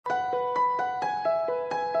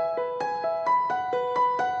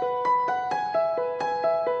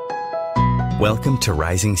Welcome to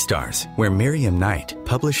Rising Stars, where Miriam Knight,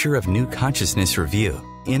 publisher of New Consciousness Review,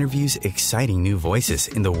 interviews exciting new voices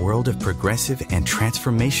in the world of progressive and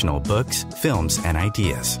transformational books, films, and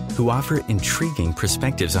ideas, who offer intriguing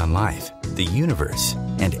perspectives on life, the universe,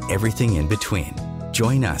 and everything in between.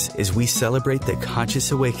 Join us as we celebrate the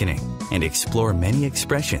conscious awakening and explore many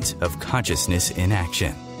expressions of consciousness in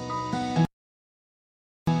action.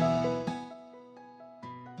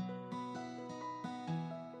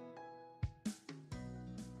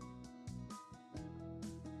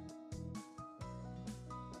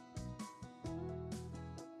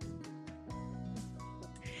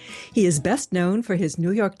 He is best known for his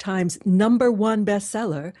New York Times #1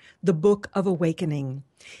 bestseller, The Book of Awakening.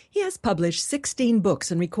 He has published 16 books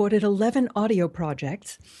and recorded 11 audio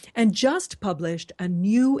projects, and just published a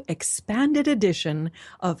new expanded edition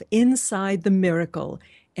of Inside the Miracle,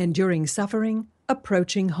 Enduring Suffering,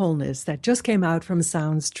 Approaching Wholeness, that just came out from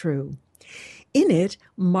Sounds True. In it,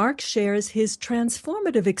 Mark shares his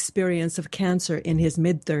transformative experience of cancer in his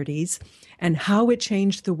mid-30s and how it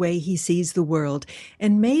changed the way he sees the world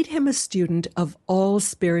and made him a student of all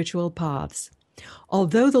spiritual paths.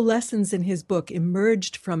 Although the lessons in his book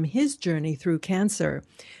emerged from his journey through cancer,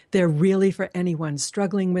 they're really for anyone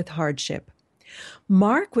struggling with hardship.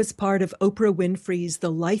 Mark was part of Oprah Winfrey's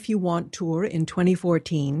The Life You Want tour in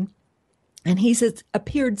 2014, and he's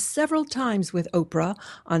appeared several times with Oprah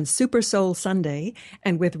on Super Soul Sunday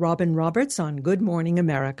and with Robin Roberts on Good Morning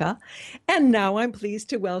America. And now I'm pleased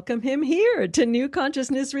to welcome him here to New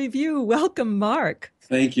Consciousness Review. Welcome, Mark.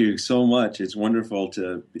 Thank you so much. It's wonderful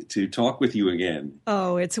to talk with you again.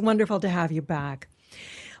 Oh, it's wonderful to have you back.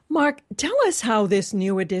 Mark, tell us how this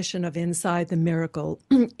new edition of Inside the Miracle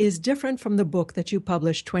is different from the book that you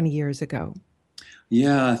published 20 years ago.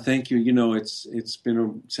 Yeah, thank you. You know, it's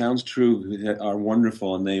been Sounds True are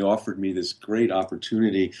wonderful, and they offered me this great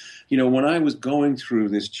opportunity. You know, when I was going through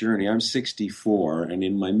this journey, I'm 64, and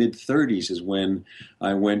in my mid-30s is when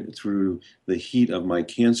I went through the heat of my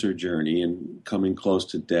cancer journey and coming close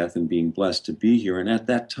to death and being blessed to be here. And at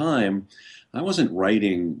that time, I wasn't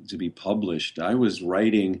writing to be published. I was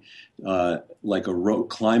writing like a rope,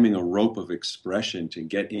 climbing a rope of expression to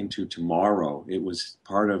get into tomorrow. It was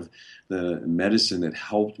part of the medicine that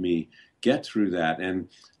helped me get through that. And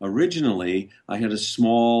originally, I had a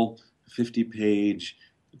small 50-page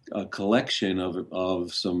collection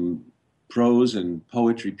of some prose and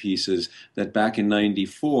poetry pieces that back in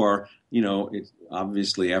 '94, you know, it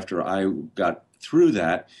obviously after I got through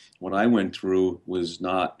that, what I went through was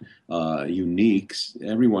not unique.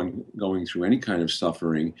 Everyone going through any kind of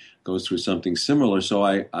suffering goes through something similar. So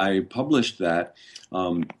I published that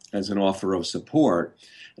as an offer of support.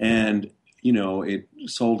 And, you know, it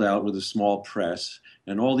sold out with a small press.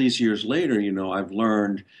 And all these years later, you know, I've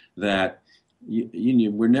learned that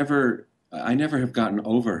I never have gotten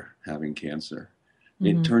over having cancer. Mm-hmm.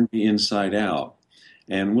 It turned me inside out.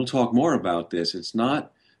 And we'll talk more about this. It's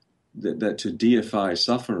not that to deify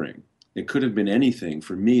suffering. It could have been anything.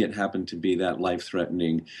 For me, it happened to be that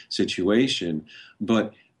life-threatening situation.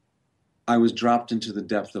 But I was dropped into the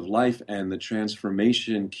depth of life, and the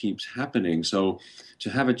transformation keeps happening. So to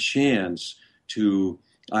have a chance to,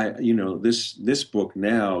 this book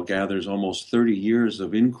now gathers almost 30 years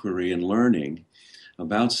of inquiry and learning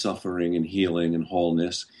about suffering and healing and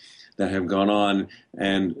wholeness that have gone on.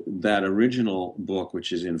 And that original book,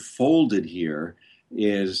 which is enfolded here,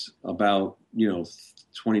 is about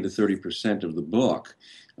 20 to 30% of the book,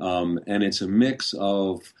 and it's a mix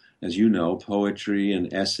of, as you know, poetry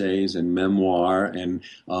and essays and memoir and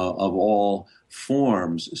of all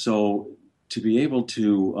forms. So to be able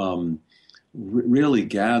to really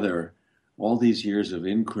gather all these years of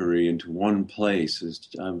inquiry into one place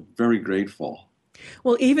I'm very grateful.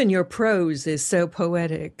 Well, even your prose is so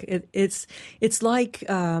poetic. It's like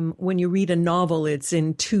when you read a novel, it's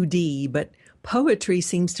in 2D, but poetry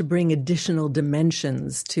seems to bring additional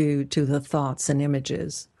dimensions to the thoughts and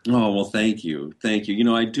images. Oh, well, thank you. Thank you. You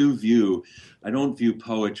know, I don't view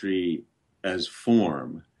poetry as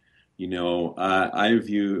form. You know, I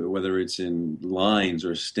view, whether it's in lines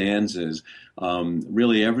or stanzas,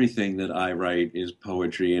 really everything that I write is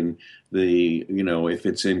poetry. And if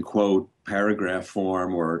it's in, quote, paragraph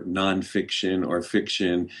form or nonfiction or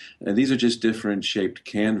fiction, these are just different shaped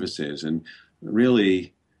canvases. And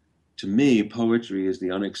really, to me, poetry is the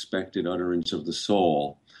unexpected utterance of the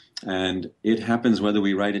soul, and it happens whether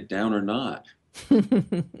we write it down or not.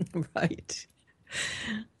 Right.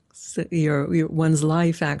 So your one's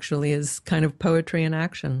life actually is kind of poetry in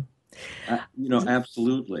action.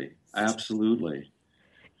 Absolutely. Absolutely.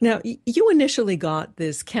 Now, you initially got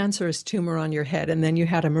this cancerous tumor on your head, and then you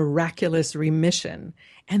had a miraculous remission.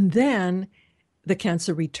 And then the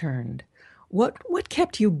cancer returned. What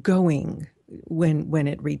kept you going when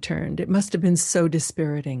it returned? It must have been so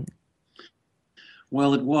dispiriting.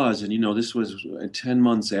 Well, it was. And, this was 10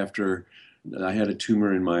 months after I had a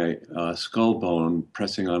tumor in my skull bone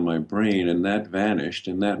pressing on my brain, and that vanished.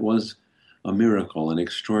 And that was a miracle, an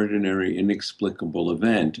extraordinary, inexplicable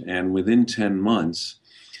event. And within 10 months,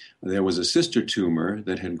 there was a sister tumor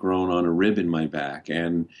that had grown on a rib in my back,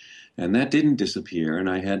 and that didn't disappear. And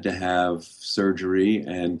I had to have surgery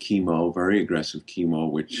and chemo, very aggressive chemo,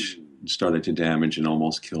 which started to damage and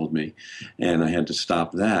almost killed me. And I had to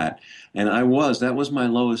stop that. And that was my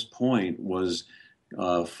lowest point, was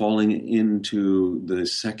falling into the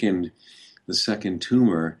second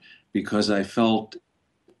tumor, because I felt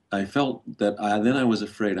that then I was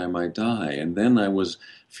afraid I might die. And then I was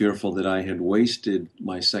fearful that I had wasted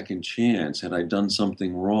my second chance. Had I done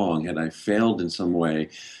something wrong? Had I failed in some way?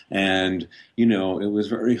 And, it was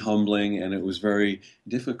very humbling, and it was very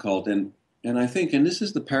difficult. And I think, and this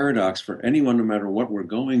is the paradox for anyone, no matter what we're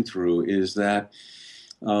going through, is that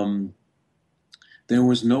there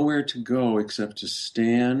was nowhere to go except to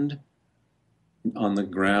stand on the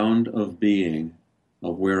ground of being,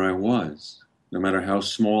 of where I was, no matter how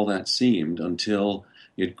small that seemed, until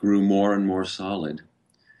it grew more and more solid,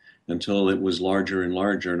 until it was larger and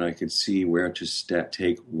larger, and I could see where to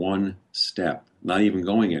take one step, not even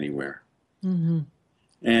going anywhere. Mm-hmm.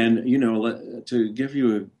 And, to give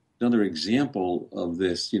you another example of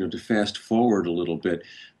this, to fast forward a little bit,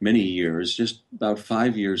 many years, just about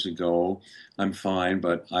 5 years ago, I'm fine,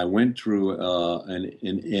 but I went through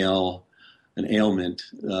an ailment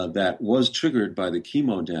that was triggered by the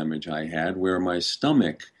chemo damage I had, where my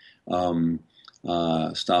stomach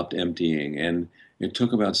stopped emptying, and it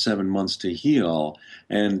took about 7 months to heal.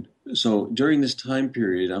 And so during this time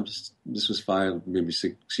period, this was 5, maybe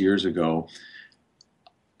 6 years ago,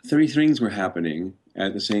 3 things were happening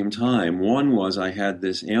at the same time. One was I had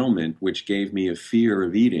this ailment which gave me a fear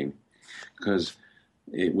of eating, because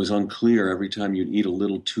it was unclear. Every time you'd eat a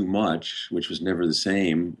little too much, which was never the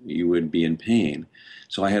same, you would be in pain.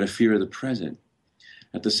 So I had a fear of the present.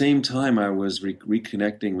 At the same time, I was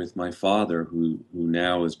reconnecting with my father, who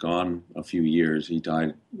now is gone a few years. He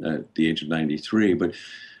died at the age of 93. But,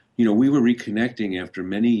 we were reconnecting after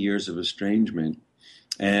many years of estrangement.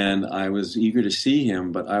 And I was eager to see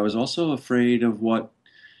him, but I was also afraid of what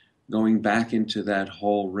going back into that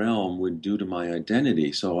whole realm would do to my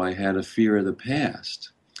identity. So I had a fear of the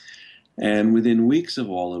past. And within weeks of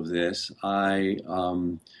all of this, I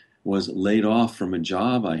was laid off from a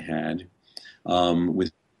job I had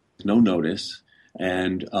with no notice,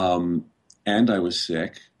 and I was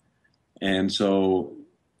sick. And so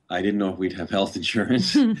I didn't know if we'd have health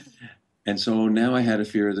insurance. And so now I had a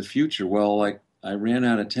fear of the future. Well, I ran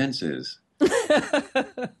out of tenses.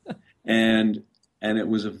 And it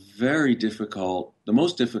was the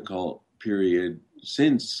most difficult period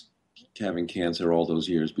since having cancer all those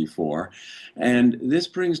years before. And this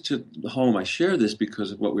brings to home, I share this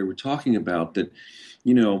because of what we were talking about, that,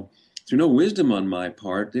 through no wisdom on my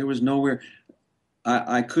part, there was nowhere,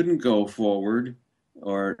 I couldn't go forward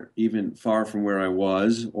or even far from where I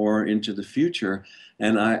was or into the future.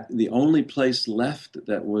 And the only place left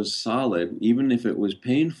that was solid, even if it was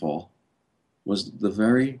painful, was the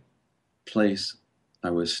very place I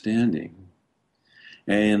was standing.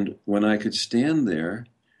 And when I could stand there,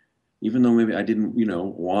 even though maybe I didn't,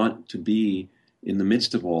 want to be in the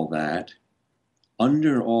midst of all that,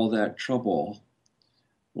 under all that trouble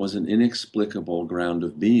was an inexplicable ground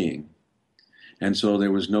of being. And so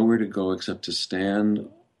there was nowhere to go except to stand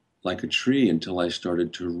like a tree until I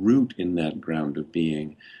started to root in that ground of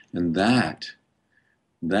being. And that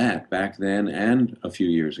back then and a few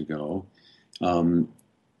years ago,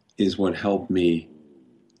 is what helped me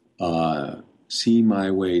see my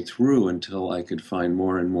way through until I could find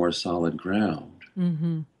more and more solid ground.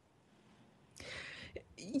 Mm-hmm.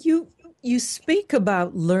 You speak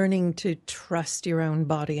about learning to trust your own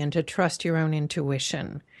body and to trust your own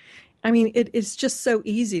intuition. I mean, it's just so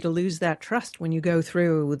easy to lose that trust when you go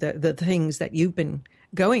through the things that you've been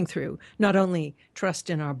going through. Not only trust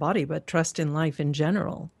in our body, but trust in life in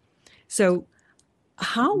general. So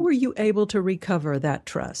how were you able to recover that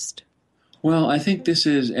trust? Well, I think this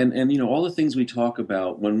is, and all the things we talk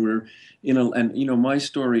about when we're, my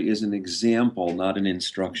story is an example, not an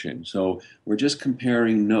instruction. So we're just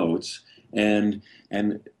comparing notes, and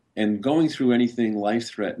going through anything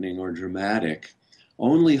life-threatening or dramatic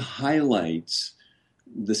only highlights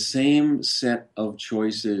the same set of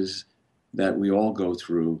choices that we all go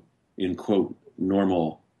through in, quote,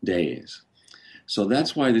 normal days. So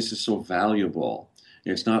that's why this is so valuable.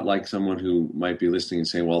 It's not like someone who might be listening and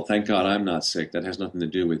saying, well, thank God I'm not sick. That has nothing to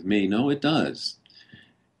do with me. No, it does.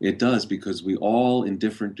 It does, because we all, in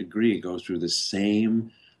different degree, go through the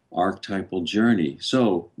same archetypal journey.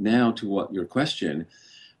 So now to what your question,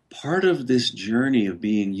 part of this journey of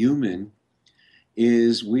being human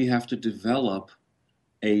is we have to develop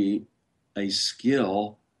a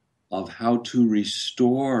skill of how to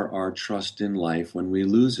restore our trust in life when we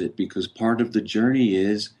lose it, because part of the journey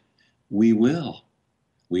is we will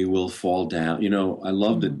fall down. I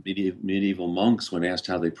love that medieval monks, when asked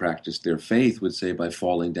how they practiced their faith, would say by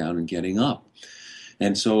falling down and getting up.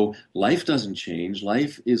 And so life doesn't change.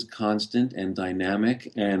 Life is constant and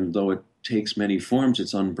dynamic, and though it takes many forms,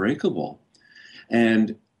 it's unbreakable.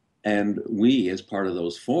 And we, as part of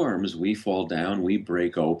those forms, we fall down, we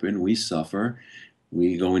break open, we suffer,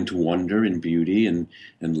 we go into wonder and beauty and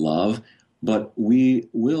love, but we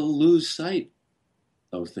will lose sight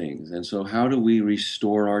of things. And so how do we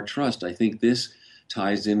restore our trust? I think this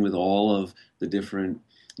ties in with all of the different,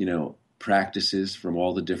 practices from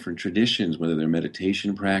all the different traditions, whether they're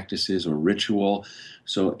meditation practices or ritual.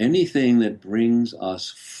 So anything that brings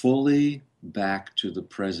us fully back to the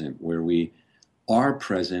present, where we are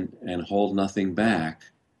present and hold nothing back,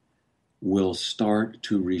 will start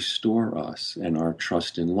to restore us and our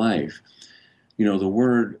trust in life. The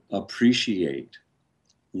word appreciate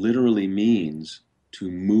literally means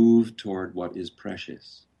to move toward what is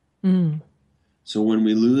precious. So when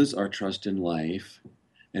we lose our trust in life,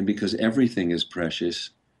 and because everything is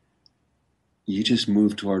precious, you just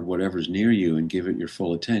move toward whatever's near you and give it your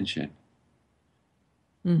full attention.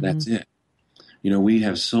 That's it. We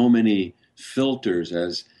have so many filters,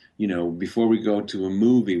 as before we go to a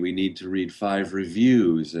movie, we need to read 5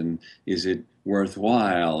 reviews, and is it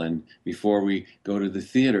worthwhile? And before we go to the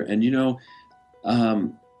theater, and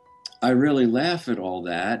I really laugh at all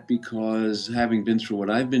that, because having been through what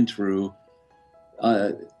I've been through,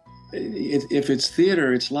 if it's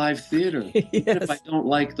theater, it's live theater. Yes. Even if I don't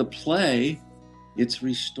like the play, it's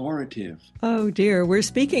restorative. Oh dear, we're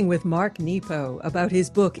speaking with Mark Nepo about his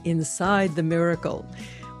book, Inside the Miracle.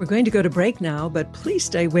 We're going to go to break now, but please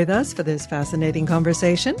stay with us for this fascinating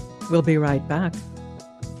conversation. We'll be right back.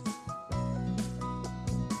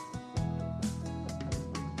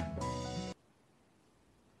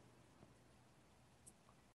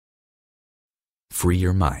 Free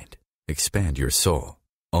your mind. Expand your soul.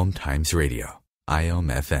 OMTimes Radio. IOM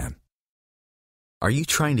FM. Are you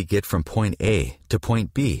trying to get from point A to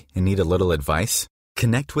point B and need a little advice?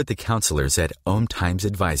 Connect with the counselors at OMTimes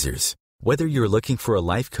Advisors. Whether you're looking for a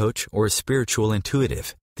life coach or a spiritual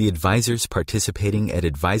intuitive, the advisors participating at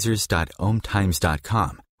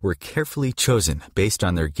advisors.omtimes.com were carefully chosen based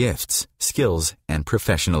on their gifts, skills, and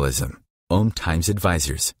professionalism. OMTimes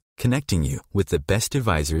Advisors, connecting you with the best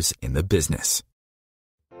advisors in the business.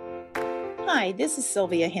 Hi, this is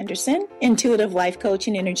Sylvia Henderson, intuitive life coach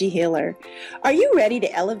and energy healer. Are you ready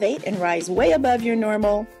to elevate and rise way above your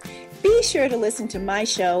normal? Be sure to listen to my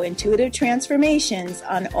show, Intuitive Transformations,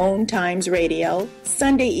 on OMTimes Radio,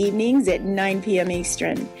 Sunday evenings at 9 p.m.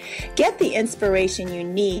 Eastern. Get the inspiration you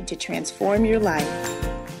need to transform your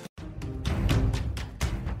life.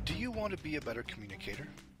 Do you want to be a better communicator?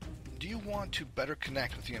 Do you want to better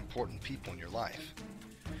connect with the important people in your life?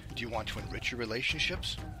 Do you want to enrich your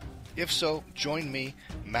relationships? If so, join me,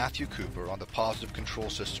 Matthew Cooper, on the Positive Control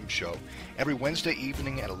System Show every Wednesday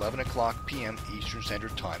evening at 11 o'clock p.m. Eastern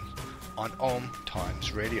Standard Time on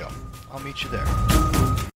OMTimes Radio. I'll meet you there.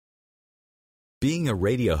 Being a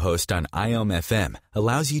radio host on IOM FM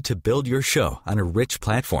allows you to build your show on a rich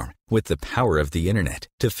platform with the power of the internet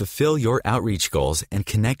to fulfill your outreach goals and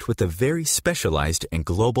connect with a very specialized and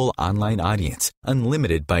global online audience,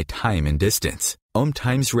 unlimited by time and distance.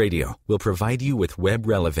 OMTimes Radio will provide you with web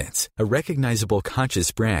relevance, a recognizable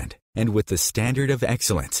conscious brand, and with the standard of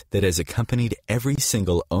excellence that has accompanied every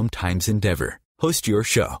single OMTimes endeavor. Host your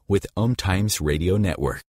show with OMTimes Radio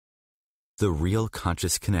Network. The Real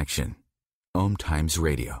Conscious Connection. OMTimes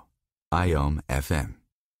Radio. IOM FM.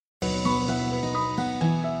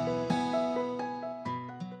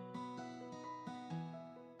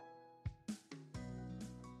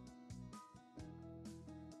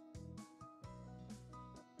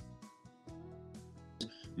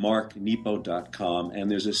 marknepo.com, and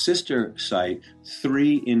there's a sister site,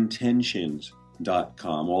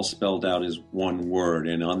 3intentions.com, all spelled out as one word.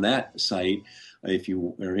 And on that site, if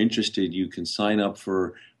you are interested, you can sign up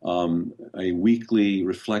for a weekly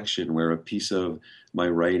reflection where a piece of my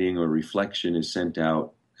writing or reflection is sent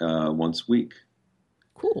out once a week.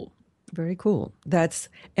 Cool. Very cool. That's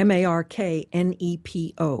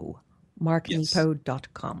MARKNEPO,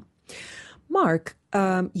 marknepo.com. Mark,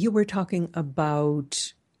 you were talking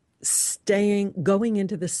about going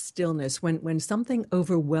into the stillness when something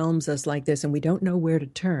overwhelms us like this and we don't know where to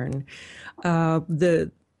turn.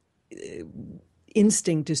 The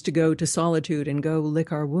instinct is to go to solitude and go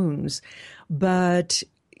lick our wounds. But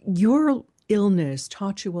your illness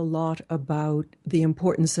taught you a lot about the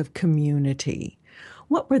importance of community.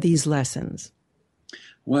 What were these lessons?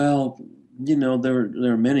 Well,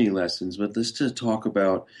 there are many lessons, but let's just talk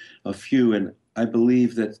about a few. And I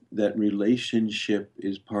believe that relationship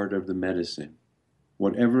is part of the medicine,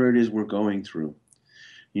 whatever it is we're going through,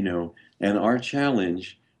 And our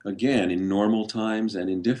challenge, again, in normal times and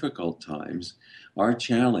in difficult times, our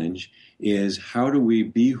challenge is how do we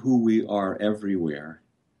be who we are everywhere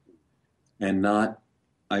and not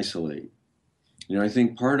isolate? I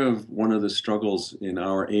think part of one of the struggles in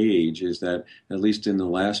our age is that, at least in the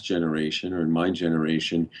last generation or in my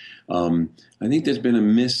generation, I think there's been a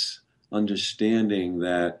misunderstanding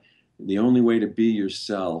that the only way to be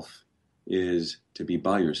yourself is to be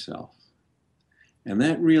by yourself. And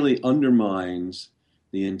that really undermines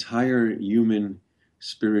the entire human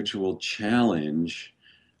spiritual challenge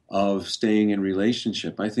of staying in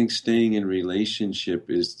relationship. I think staying in relationship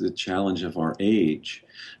is the challenge of our age,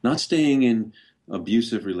 not staying in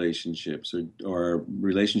abusive relationships or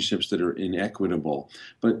relationships that are inequitable,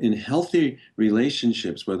 but in healthy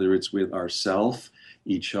relationships, whether it's with ourself,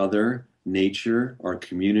 each other, nature, our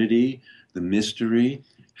community, the mystery.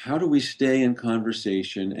 How do we stay in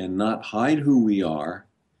conversation and not hide who we are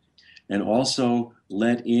and also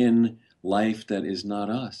let in life that is not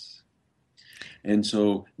us? And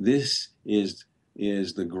so this is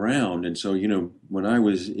the ground. And so, when I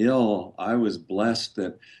was ill, I was blessed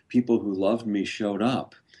that people who loved me showed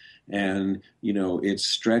up. And, it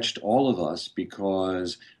stretched all of us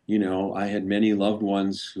because, I had many loved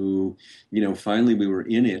ones who, finally we were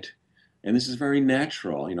in it. And this is very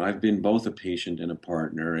natural. I've been both a patient and a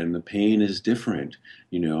partner, and the pain is different,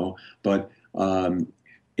 but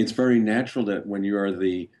it's very natural that when you're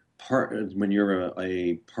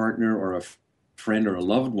a partner or a friend or a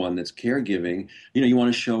loved one that's caregiving, you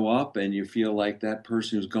want to show up and you feel like that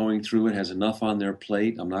person who's going through it has enough on their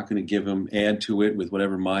plate. I'm not going to add to it with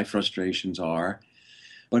whatever my frustrations are.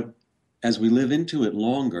 But as we live into it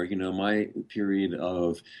longer, my period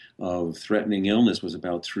of threatening illness was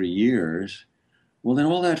about 3 years. Well, then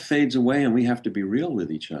all that fades away and we have to be real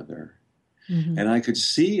with each other. Mm-hmm. And I could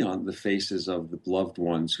see on the faces of the loved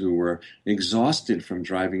ones who were exhausted from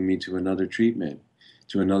driving me to another treatment,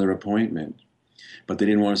 to another appointment. But they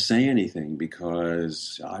didn't want to say anything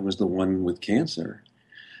because I was the one with cancer.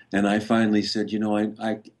 And I finally said,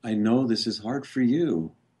 I know this is hard for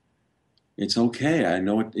you. It's okay. I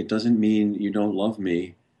know it doesn't mean you don't love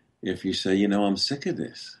me if you say, I'm sick of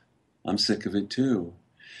this. I'm sick of it too.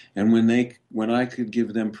 And when I could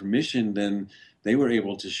give them permission, then they were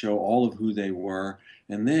able to show all of who they were.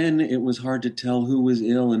 And then it was hard to tell who was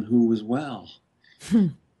ill and who was well.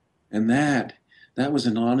 And that was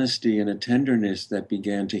an honesty and a tenderness that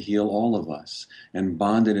began to heal all of us and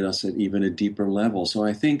bonded us at even a deeper level. So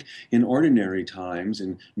I think in ordinary times,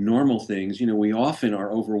 in normal things, we often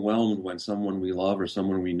are overwhelmed when someone we love or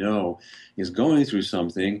someone we know is going through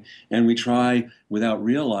something, and we try, without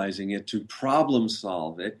realizing it, to problem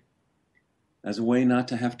solve it as a way not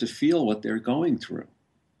to have to feel what they're going through.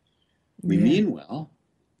 We mean well.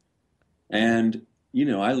 And,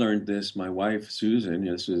 I learned this, my wife, Susan,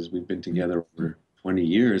 we've been together for 20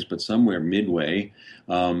 years, but somewhere midway,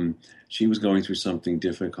 she was going through something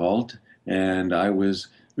difficult, and I was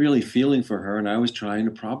really feeling for her, and I was trying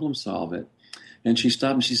to problem solve it. And she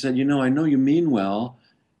stopped and she said, I know you mean well,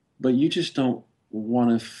 but you just don't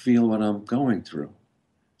want to feel what I'm going through.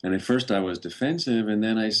 And at first I was defensive, and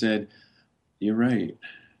then I said, you're right,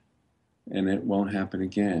 and it won't happen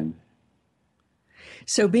again.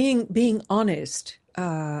 So being honest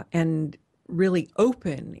and really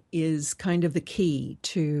open is kind of the key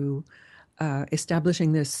to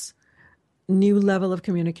establishing this new level of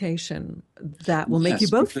communication that will make you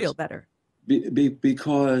both feel better.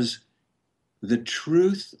 Because the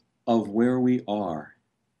truth of where we are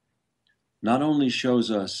not only shows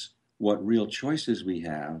us what real choices we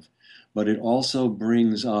have, but it also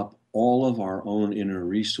brings up all of our own inner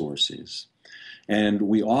resources. And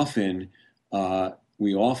we often,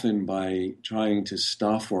 by trying to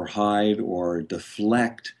stuff or hide or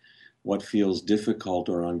deflect what feels difficult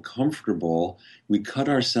or uncomfortable, we cut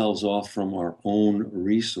ourselves off from our own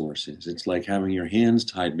resources. It's like having your hands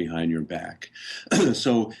tied behind your back.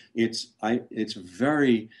 So it's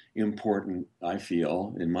very important, I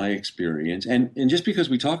feel, in my experience. And just because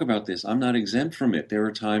we talk about this, I'm not exempt from it. There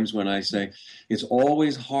are times when I say it's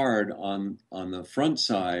always hard on the front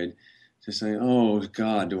side to say, "Oh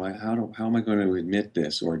God, how am I going to admit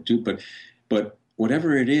this or do?" But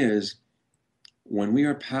whatever it is, when we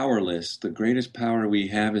are powerless, the greatest power we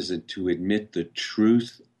have is to admit the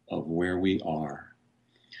truth of where we are.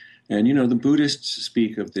 And, the Buddhists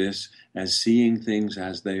speak of this as seeing things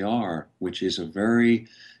as they are, which is a very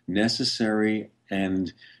necessary,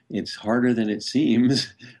 and it's harder than it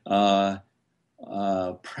seems,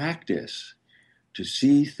 practice to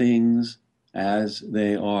see things as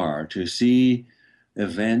they are, to see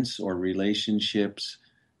events or relationships,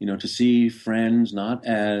 to see friends not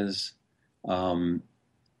as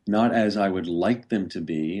I would like them to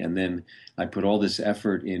be, and then I put all this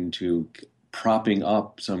effort into propping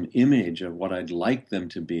up some image of what I'd like them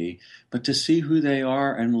to be, but to see who they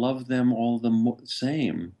are and love them all the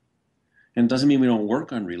same. And it doesn't mean we don't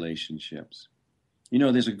work on relationships.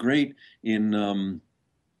 There's a great, in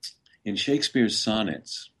Shakespeare's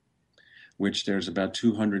sonnets, which there's about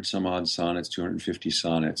 200 some odd sonnets, 250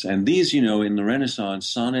 sonnets. And these, in the Renaissance,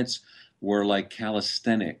 sonnets were like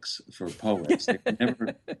calisthenics for poets. They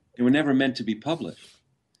were never meant to be published.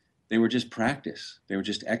 They were just practice. They were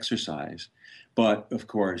just exercise. But of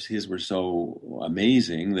course, his were so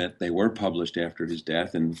amazing that they were published after his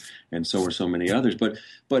death, and so were so many others. But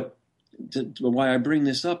why I bring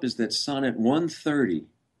this up is that sonnet 130,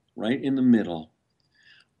 right in the middle,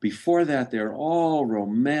 before that, they're all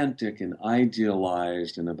romantic and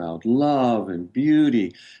idealized and about love and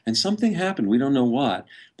beauty. And something happened, we don't know what,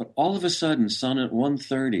 but all of a sudden, sonnet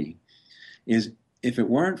 130 is, if it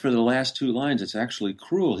weren't for the last two lines, it's actually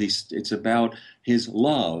cruel. It's about his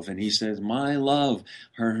love. And he says, my love,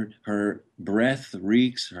 her breath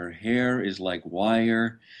reeks, her hair is like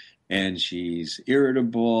wire, and she's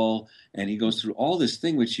irritable. And he goes through all this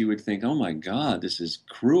thing which you would think, oh my God, this is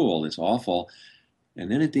cruel, it's awful. And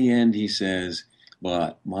then at the end he says,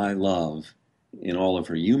 but my love, in all of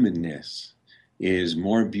her humanness, is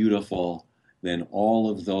more beautiful than all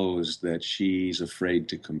of those that she's afraid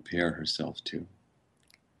to compare herself to.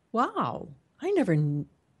 Wow. I never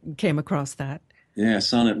came across that. Yeah,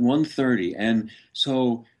 sonnet 130. And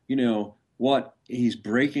so, what he's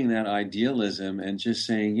breaking that idealism and just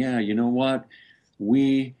saying, yeah, you know what?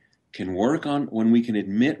 We can work on, when we can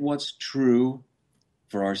admit what's true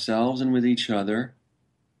for ourselves and with each other,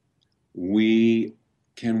 we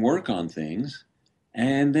can work on things,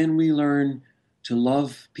 and then we learn to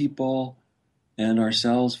love people and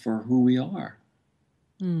ourselves for who we are,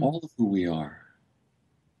 all of who we are.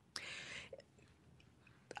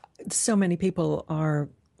 So many people are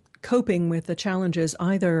coping with the challenges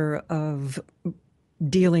either of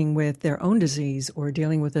dealing with their own disease or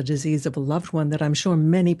dealing with the disease of a loved one, that I'm sure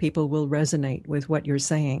many people will resonate with what you're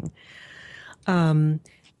saying. One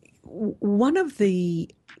of the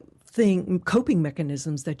coping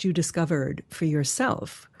mechanisms that you discovered for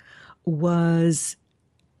yourself was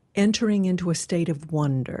entering into a state of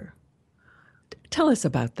wonder. Tell us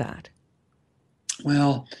about that.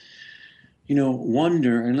 Well,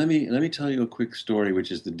 wonder, and let me tell you a quick story,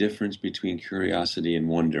 which is the difference between curiosity and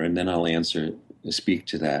wonder, and then I'll speak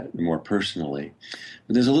to that more personally.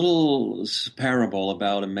 But there's a little parable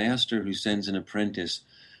about a master who sends an apprentice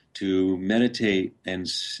to meditate and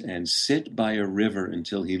sit by a river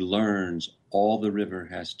until he learns all the river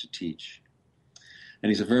has to teach. And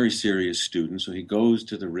he's a very serious student, so he goes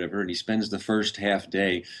to the river and he spends the first half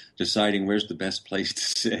day deciding where's the best place to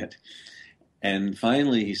sit. And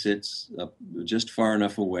finally he sits just far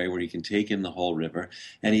enough away where he can take in the whole river.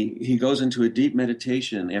 And he goes into a deep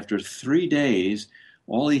meditation. After 3 days,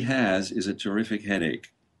 all he has is a terrific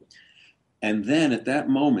headache. And then at that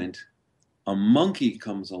moment, a monkey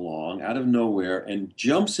comes along out of nowhere and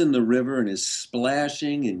jumps in the river and is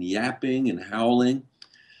splashing and yapping and howling.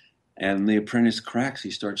 And the apprentice cracks.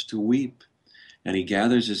 He starts to weep. And he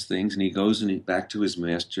gathers his things and he goes back to his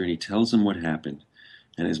master and he tells him what happened.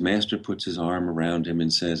 And his master puts his arm around him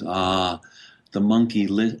and says, the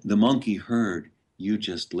monkey heard, you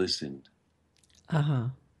just listened. Uh-huh.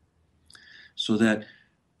 So that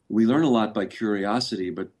we learn a lot by curiosity,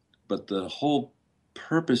 but the whole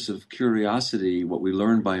purpose of curiosity, what we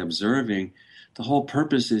learn by observing, the whole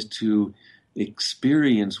purpose is to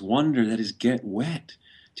experience wonder, that is, get wet,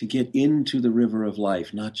 to get into the river of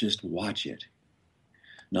life, not just watch it.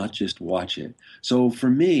 not just watch it. So for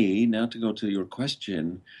me, now to go to your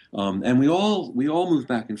question, and we all move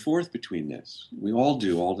back and forth between this. We all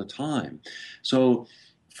do all the time. So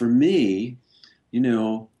for me,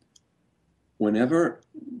 whenever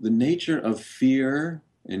the nature of fear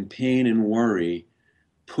and pain and worry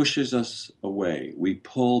pushes us away, we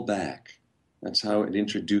pull back. That's how it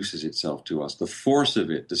introduces itself to us. The force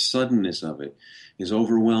of it, the suddenness of it is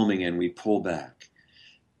overwhelming, and we pull back.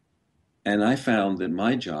 And I found that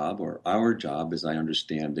my job, or our job as I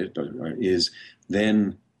understand it, is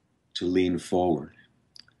then to lean forward.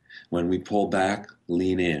 When we pull back,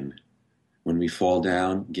 lean in. When we fall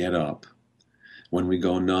down, get up. When we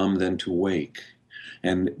go numb, then to wake.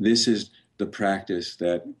 And this is the practice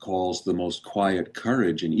that calls the most quiet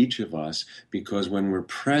courage in each of us, because when we're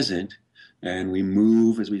present and we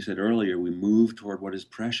move, as we said earlier, we move toward what is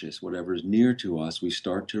precious, whatever is near to us, we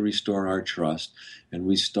start to restore our trust, and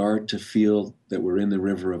we start to feel that we're in the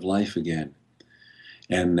river of life again.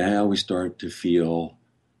 And now we start to feel,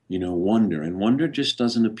 wonder. And wonder just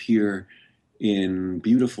doesn't appear in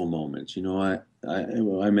beautiful moments. I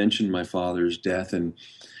mentioned my father's death, and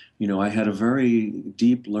I had a very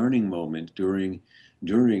deep learning moment during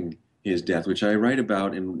his death, which I write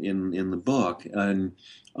about in the book, and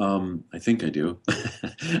I think I do.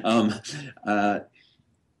 And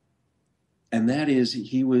that is,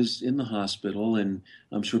 he was in the hospital, and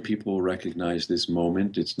I'm sure people will recognize this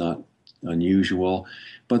moment. It's not unusual,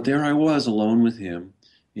 but there I was alone with him.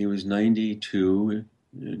 He was 92,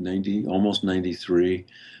 almost 93,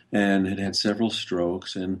 and had several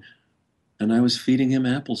strokes, and I was feeding him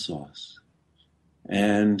applesauce.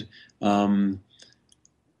 And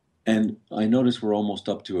I notice we're almost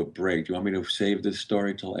up to a break. Do you want me to save this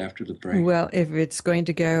story till after the break? Well, if it's going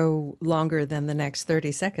to go longer than the next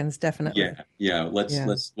 30 seconds, definitely. Yeah.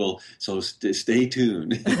 So stay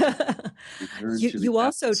tuned. You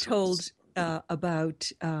also told about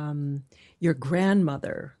your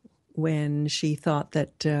grandmother when she thought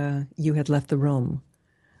that you had left the room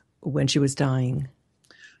when she was dying.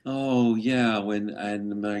 Oh, yeah,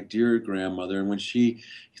 and my dear grandmother, and when she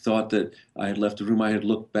thought that I had left the room, I had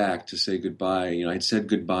looked back to say goodbye. I'd said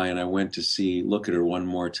goodbye, and I went to look at her one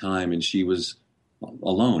more time, and she was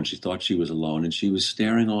alone. She thought she was alone, and she was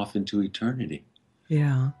staring off into eternity.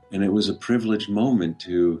 Yeah. And it was a privileged moment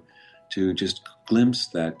to just glimpse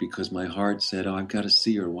that, because my heart said, oh, I've got to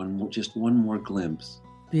see her just one more glimpse.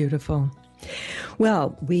 Beautiful.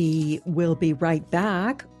 Well, we will be right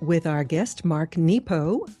back with our guest, Mark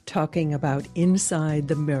Nepo, talking about Inside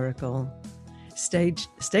the Miracle. Stay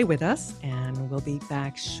with us, and we'll be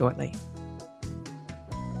back shortly.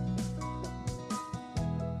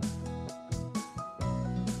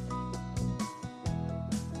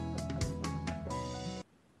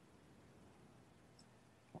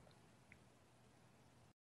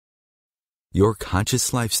 Your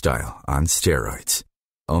conscious lifestyle on steroids.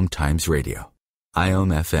 OMTimes Radio.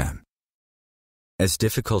 IOM FM. As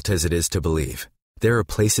difficult as it is to believe, there are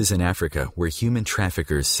places in Africa where human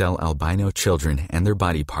traffickers sell albino children and their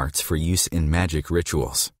body parts for use in magic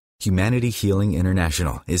rituals. Humanity Healing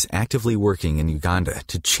International is actively working in Uganda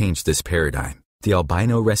to change this paradigm. The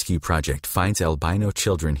Albino Rescue Project finds albino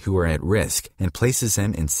children who are at risk and places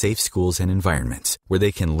them in safe schools and environments where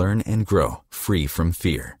they can learn and grow free from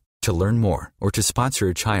fear. To learn more or to sponsor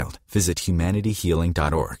a child, visit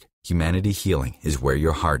humanityhealing.org. Humanity Healing is where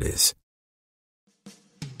your heart is.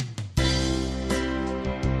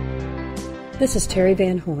 This is Terry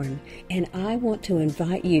Van Horn, and I want to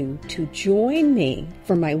invite you to join me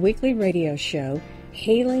for my weekly radio show,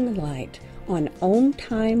 Healing Light, on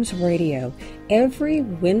OMTimes Radio every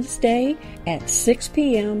Wednesday at 6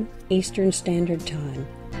 p.m. Eastern Standard Time.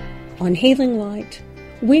 On Healing Light,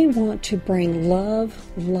 we want to bring love,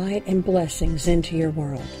 light, and blessings into your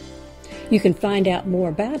world. You can find out more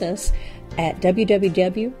about us at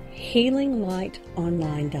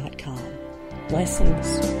www.healinglightonline.com.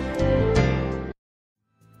 Blessings.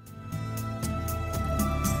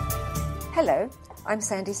 Hello, I'm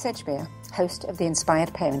Sandy Sedgbeer, host of the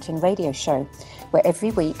Inspired Parenting radio show, where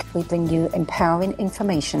every week we bring you empowering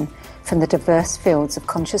information from the diverse fields of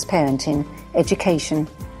conscious parenting, education,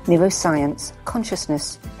 neuroscience,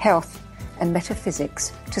 consciousness, health, and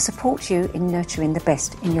metaphysics to support you in nurturing the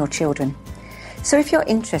best in your children. So if you're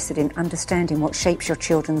interested in understanding what shapes your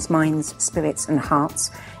children's minds, spirits, and hearts,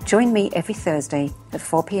 join me every Thursday at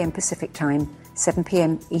 4 p.m. Pacific Time, 7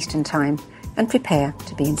 p.m. Eastern Time, and prepare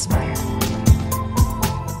to be inspired.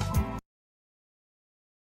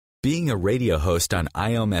 Being a radio host on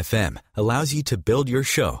IOM-FM allows you to build your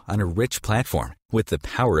show on a rich platform with the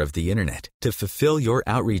power of the Internet to fulfill your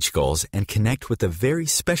outreach goals and connect with a very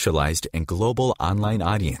specialized and global online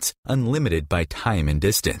audience, unlimited by time and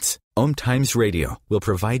distance. OMTimes Radio will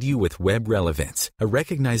provide you with web relevance, a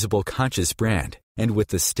recognizable conscious brand, and with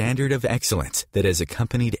the standard of excellence that has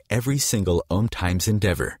accompanied every single OMTimes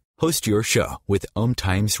endeavor. Host your show with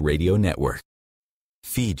OMTimes Radio Network.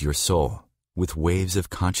 Feed your soul with waves of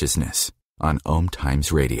consciousness on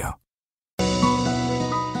OMTimes Radio.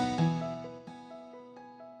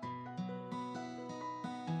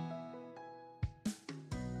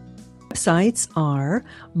 Sites are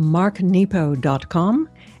marknepo.com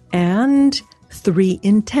and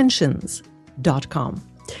 3intentions.com.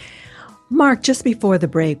 Mark, just before the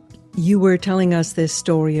break, you were telling us this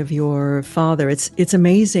story of your father. It's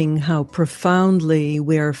amazing how profoundly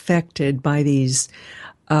we're affected by these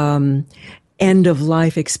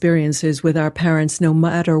end-of-life experiences with our parents, no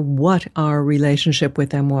matter what our relationship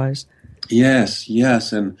with them was. Yes.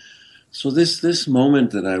 And so this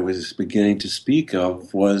moment that I was beginning to speak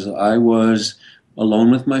of was I was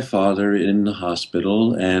alone with my father in the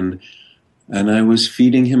hospital, and I was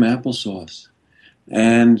feeding him applesauce.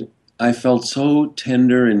 And I felt so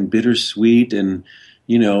tender and bittersweet, and,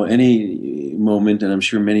 any moment, and I'm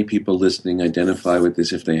sure many people listening identify with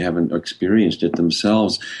this if they haven't experienced it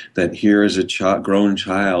themselves, that here as a grown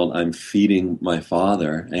child, I'm feeding my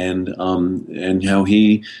father, and how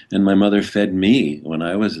he and my mother fed me when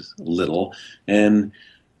I was little. And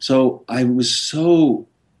so I was so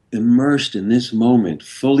immersed in this moment,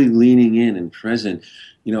 fully leaning in and present.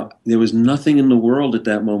 There was nothing in the world at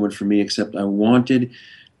that moment for me except I wanted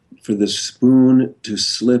for the spoon to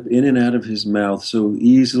slip in and out of his mouth so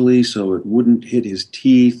easily so it wouldn't hit his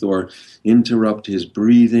teeth or interrupt his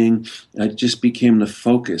breathing. I just became the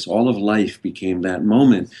focus. All of life became that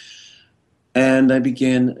moment. And I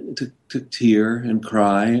began to tear and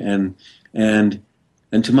cry. And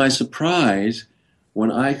to my surprise,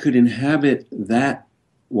 when I could inhabit that,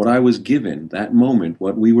 what I was given, that moment,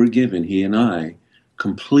 what we were given, he and I,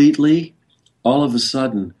 completely, all of a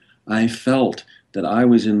sudden, I felt that I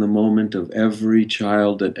was in the moment of every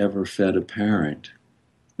child that ever fed a parent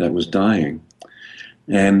that was dying.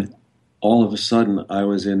 And all of a sudden, I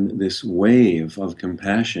was in this wave of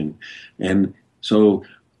compassion. And so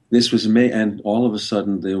this was and all of a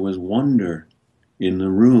sudden, there was wonder in the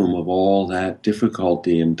room of all that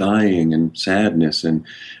difficulty and dying and sadness and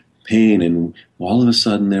pain. And all of a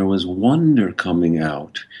sudden, there was wonder coming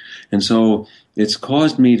out. And so it's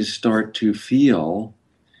caused me to start to feel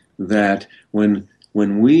that when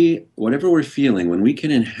we, whatever we're feeling, when we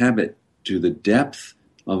can inhabit to the depth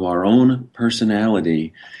of our own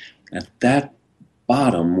personality, at that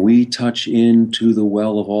bottom we touch into the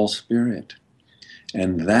well of all spirit.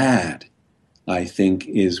 And that, I think,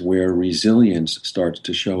 is where resilience starts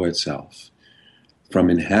to show itself.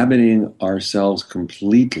 From inhabiting ourselves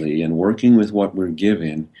completely and working with what we're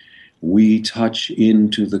given, we touch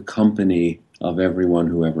into the company of everyone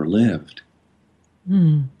who ever lived.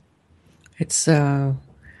 It's a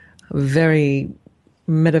very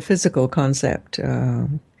metaphysical concept,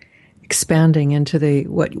 expanding into the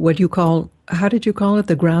what you call, how did you call it,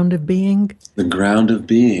 the ground of being? The ground of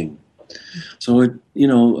being. So it,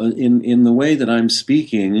 in the way that I'm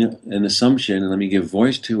speaking, an assumption, and let me give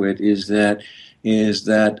voice to it, is that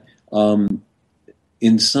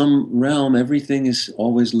in some realm everything is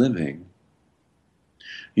always living.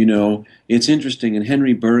 It's interesting, and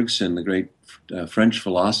Henry Bergson, the great French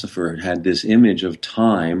philosopher, had this image of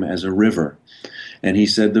time as a river. And he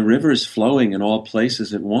said the river is flowing in all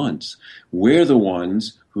places at once. We're the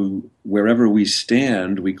ones who, wherever we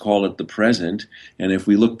stand, we call it the present. And if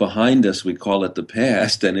we look behind us, we call it the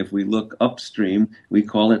past. And if we look upstream, we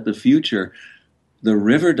call it the future. The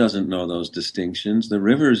river doesn't know those distinctions. The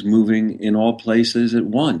river is moving in all places at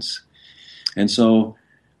once. And so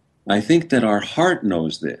I think that our heart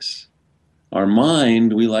knows this. Our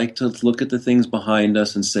mind, we like to look at the things behind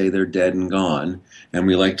us and say they're dead and gone. And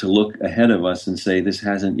we like to look ahead of us and say this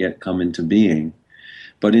hasn't yet come into being.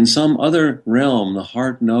 But in some other realm, the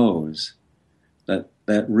heart knows that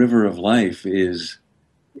that river of life is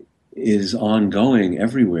ongoing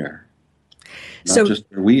everywhere, not just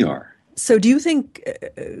where we are. So do you think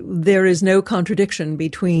there is no contradiction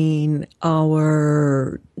between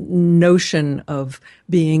our notion of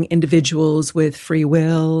being individuals with free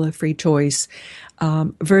will, free choice,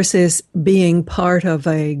 versus being part of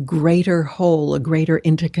a greater whole, a greater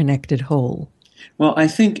interconnected whole? Well, I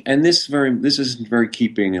think, and this is very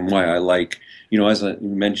keeping in why I like, as I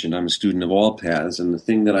mentioned, I'm a student of all paths, and the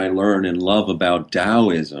thing that I learn and love about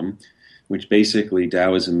Taoism, which basically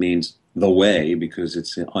Taoism means the way, because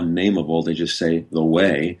it's unnameable. They just say the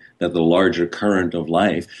way, that the larger current of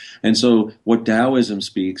life. And so what Taoism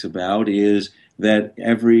speaks about is that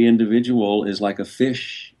every individual is like a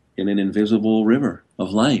fish in an invisible river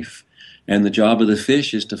of life. And the job of the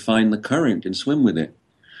fish is to find the current and swim with it.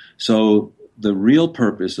 So the real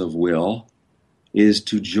purpose of will is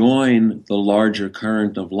to join the larger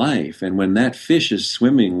current of life. And when that fish is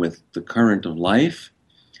swimming with the current of life,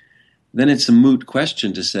 then it's a moot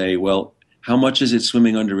question to say, well, how much is it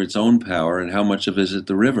swimming under its own power and how much of it is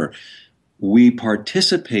the river? We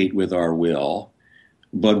participate with our will,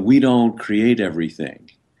 but we don't create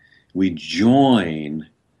everything. We join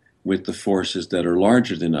with the forces that are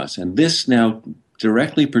larger than us. And this now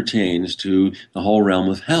directly pertains to the whole realm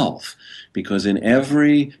of health, because in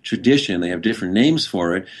every tradition, they have different names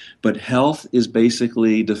for it, but health is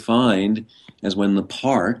basically defined as when the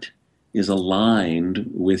part is aligned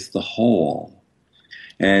with the whole.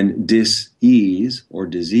 And dis-ease or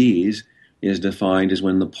disease is defined as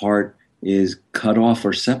when the part is cut off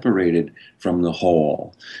or separated from the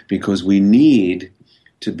whole, because we need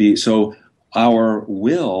to be, so our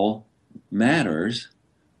will matters,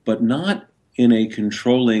 but not in a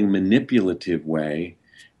controlling, manipulative way,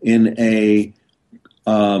 in a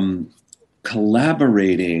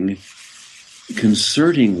collaborating,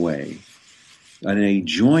 concerting way, in a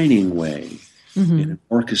joining way, in an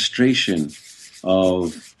orchestration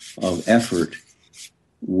of effort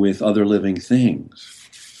with other living things.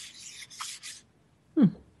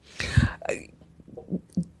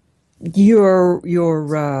 Your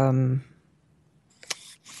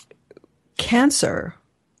cancer,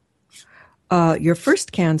 your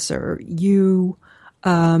first cancer, you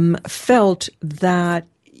felt that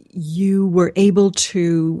you were able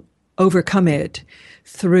to overcome it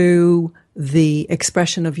through the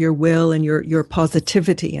expression of your will and your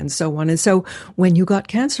positivity and so on. And so when you got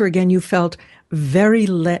cancer again, you felt very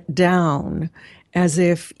let down, as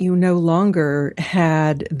if you no longer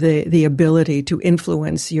had the ability to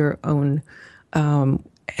influence your own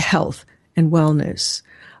health and wellness.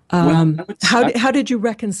 How did you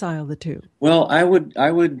reconcile the two? Well, I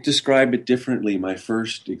would describe it differently. My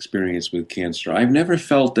first experience with cancer, I've never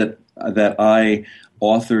felt that I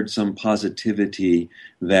authored some positivity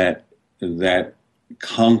that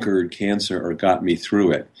conquered cancer or got me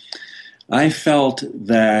through it. I felt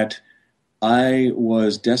that I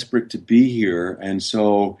was desperate to be here, and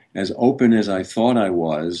so as open as I thought I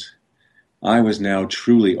was now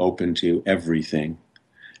truly open to everything.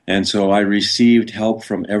 And so I received help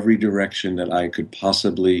from every direction that I could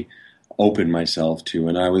possibly open myself to.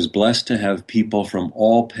 And I was blessed to have people from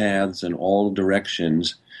all paths and all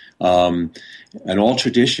directions, and all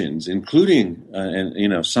traditions, including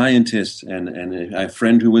scientists and a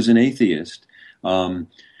friend who was an atheist,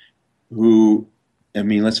 who, I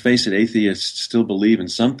mean, let's face it, atheists still believe in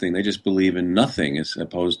something. They just believe in nothing as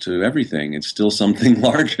opposed to everything. It's still something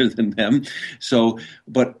larger than them. So,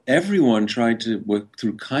 but everyone tried to,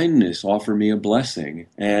 through kindness, offer me a blessing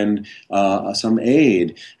and some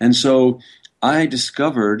aid. And so I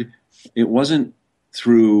discovered it wasn't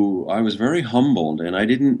through, I was very humbled, and I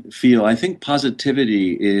didn't feel, I think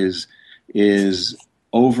positivity is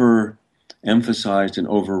overemphasized and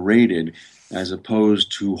overrated as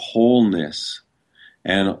opposed to wholeness,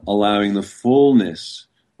 and allowing the fullness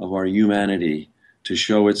of our humanity to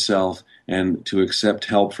show itself and to accept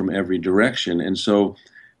help from every direction. And so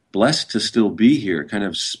blessed to still be here, kind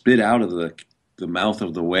of spit out of the mouth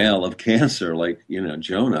of the whale of cancer, like,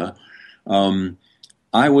 Jonah.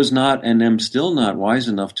 I was not and am still not wise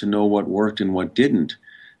enough to know what worked and what didn't.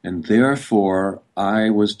 And therefore, I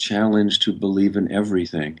was challenged to believe in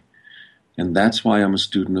everything. And that's why I'm a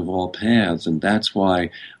student of all paths, and that's why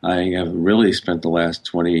I have really spent the last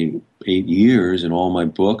 28 years in all my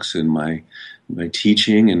books and my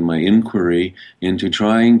teaching and my inquiry into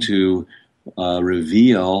trying to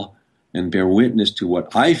reveal and bear witness to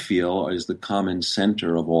what I feel is the common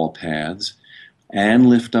center of all paths, and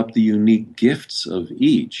lift up the unique gifts of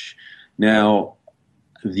each. Now,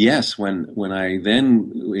 yes, when I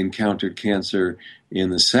then encountered cancer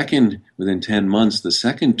within 10 months, the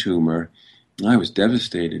second tumor, I was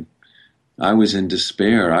devastated. I was in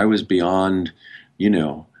despair. I was beyond,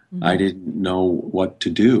 I didn't know what to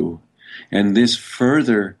do. And this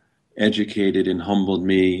further educated and humbled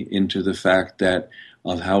me into the fact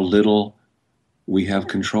of how little we have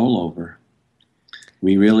control over.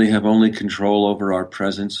 We really have only control over our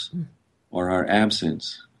presence or our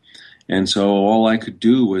absence. And so all I could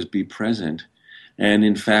do was be present. And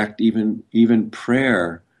in fact, even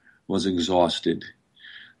prayer was exhausted.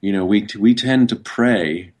 We tend to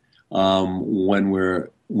pray when we're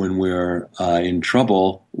when we're in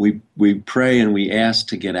trouble, we pray and we ask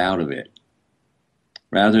to get out of it,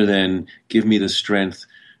 rather than give me the strength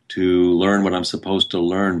to learn what I'm supposed to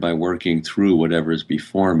learn by working through whatever is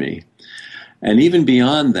before me. And even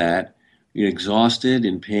beyond that, exhausted,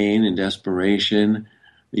 in pain, in desperation,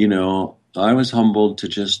 I was humbled to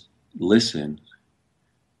just listen,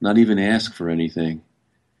 not even ask for anything.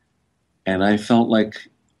 And I felt like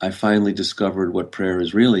I finally discovered what prayer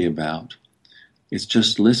is really about. It's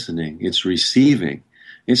just listening. It's receiving.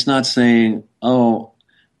 It's not saying, oh,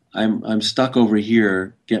 I'm stuck over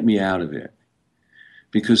here, get me out of it.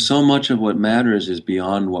 Because so much of what matters is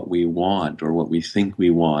beyond what we want or what we think we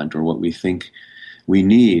want or what we think we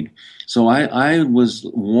need. So I was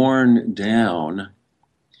worn down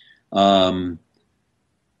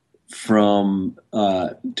from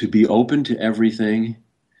to be open to everything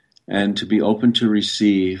and to be open to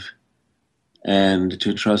receive and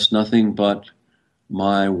to trust nothing but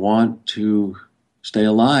my want to stay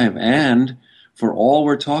alive. And for all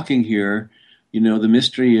we're talking here, the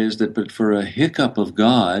mystery is that but for a hiccup of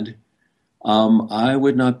God, I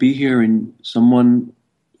would not be here, and someone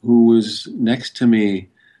who was next to me,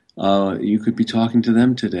 you could be talking to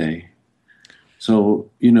them today. So,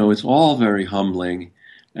 it's all very humbling.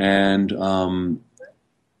 And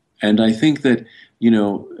I think that,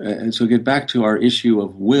 and so get back to our issue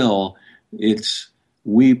of will, it's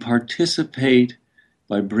we participate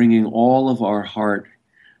by bringing all of our heart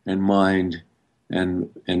and mind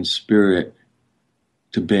and spirit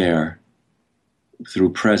to bear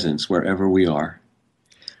through presence wherever we are.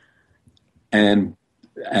 And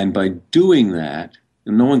by doing that,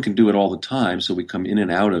 and no one can do it all the time, so we come in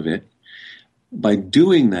and out of it. By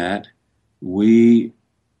doing that, we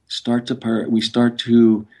start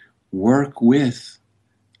to work with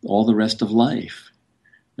all the rest of life,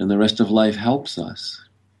 and the rest of life helps us.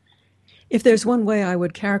 If there's one way I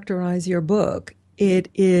would characterize your book, it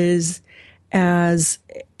is as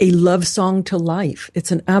a love song to life.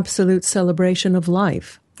 It's an absolute celebration of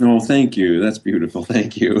life. Oh, thank you. That's beautiful.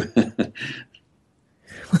 Thank you.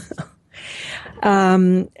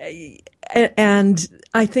 And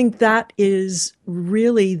I think that is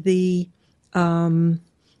really the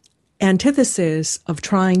antithesis of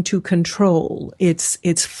trying to control.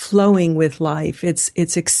 It's flowing with life. It's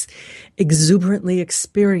exuberantly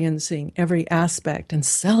experiencing every aspect and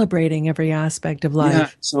celebrating every aspect of life. Yeah.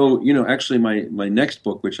 So, actually my next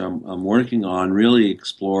book, which I'm working on, really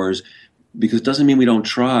explores, because it doesn't mean we don't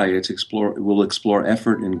try. We'll explore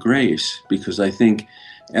effort and grace, because I think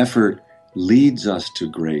effort leads us to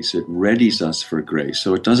grace. It readies us for grace.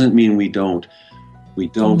 So it doesn't mean we don't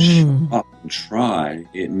show up and try.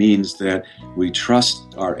 It means that we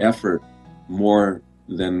trust our effort more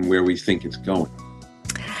than where we think it's going.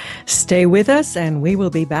 Stay with us, and we will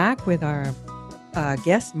be back with our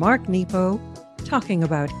guest, Mark Nepo, talking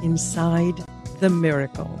about Inside the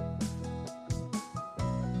Miracle.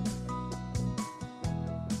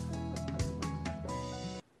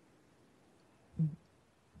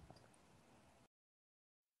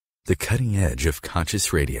 The cutting edge of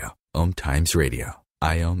conscious radio, OMTimes Radio,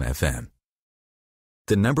 IOM FM.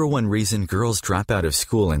 The number one reason girls drop out of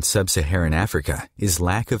school in sub-Saharan Africa is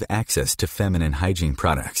lack of access to feminine hygiene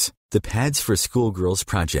products. The Pads for Schoolgirls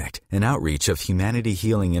Project, an outreach of Humanity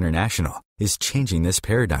Healing International, is changing this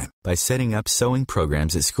paradigm by setting up sewing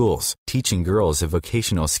programs at schools, teaching girls a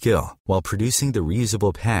vocational skill while producing the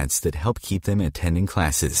reusable pads that help keep them attending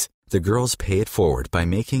classes. The girls pay it forward by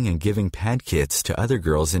making and giving pad kits to other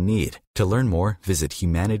girls in need. To learn more, visit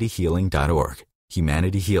humanityhealing.org.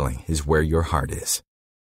 Humanity Healing is where your heart is.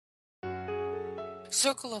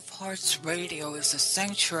 Circle of Hearts Radio is a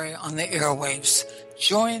sanctuary on the airwaves.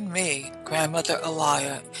 Join me, Grandmother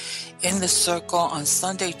Elia, in the circle on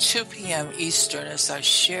Sunday, 2 p.m. Eastern, as I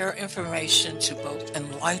share information to both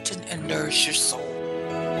enlighten and nourish your soul.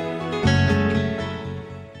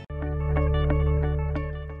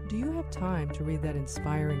 Do you have time to read that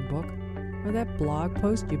inspiring book or that blog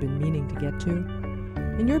post you've been meaning to get to?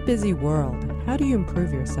 In your busy world, how do you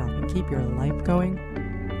improve yourself and keep your life going?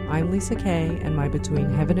 I'm Lisa Kay, and my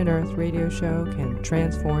Between Heaven and Earth radio show can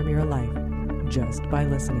transform your life just by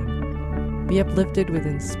listening. Be uplifted with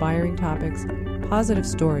inspiring topics, positive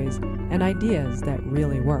stories, and ideas that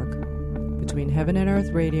really work. Between Heaven and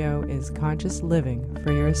Earth radio is conscious living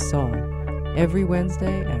for your soul, every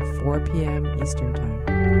Wednesday at 4 p.m. Eastern Time.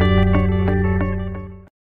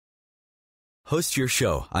 Host your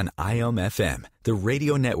show on IOM FM, the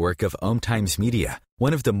radio network of OMTimes Media,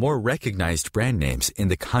 one of the more recognized brand names in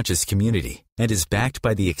the conscious community, and is backed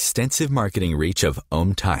by the extensive marketing reach of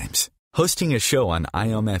OMTimes. Hosting a show on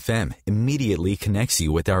IOM-FM immediately connects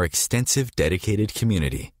you with our extensive dedicated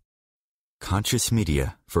community. Conscious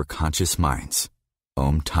media for conscious minds.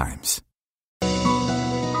 OMTimes.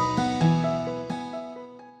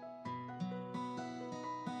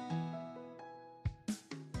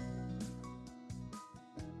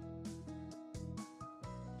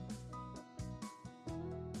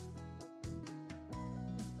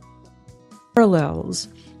 Parallels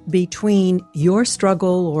between your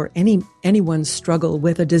struggle or anyone's struggle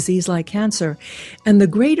with a disease like cancer and the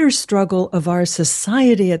greater struggle of our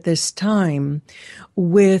society at this time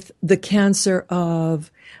with the cancer of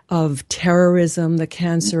terrorism, the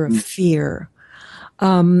cancer of fear.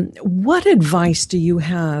 What advice do you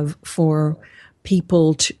have for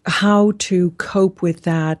people how to cope with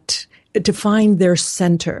that, to find their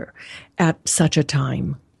center at such a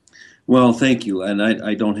time? Well, thank you. And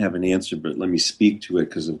I don't have an answer, but let me speak to it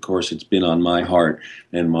because, of course, it's been on my heart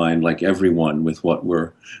and mind, like everyone, with what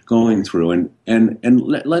we're going through. And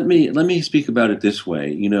let me speak about it this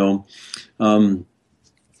way. You know, I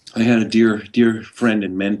had a dear friend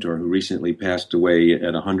and mentor who recently passed away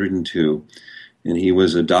at 102, and he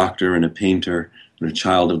was a doctor and a painter and a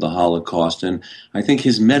child of the Holocaust. And I think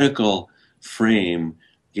his medical frame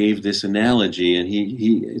gave this analogy, and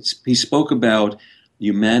he spoke about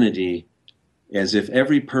humanity as if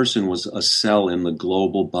every person was a cell in the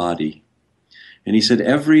global body. And he said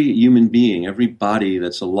every human being, every body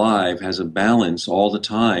that's alive has a balance all the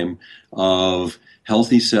time of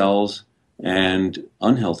healthy cells and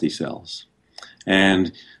unhealthy cells.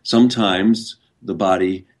 And sometimes the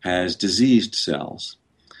body has diseased cells.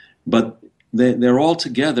 But they're all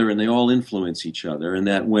together and they all influence each other. And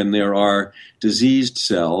that when there are diseased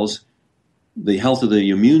cells, the health of the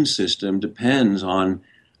immune system depends on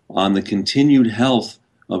the continued health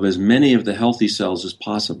of as many of the healthy cells as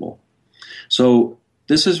possible. So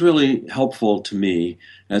this is really helpful to me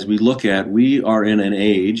as we look at, we are in an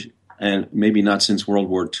age, and maybe not since World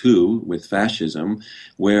War II with fascism,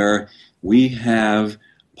 where we have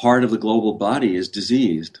part of the global body is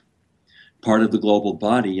diseased. Part of the global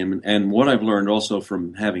body, and what I've learned also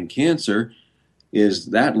from having cancer is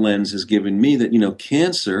that lens has given me that, you know,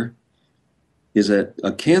 cancer is a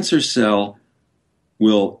cancer cell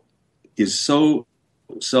is so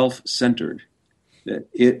self-centered that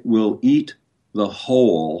it will eat the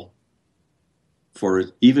whole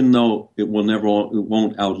even though it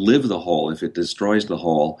won't outlive the whole. If it destroys the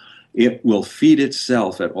whole, it will feed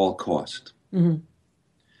itself at all cost. Mm-hmm.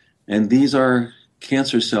 And these are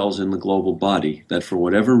cancer cells in the global body that for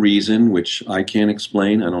whatever reason, which I can't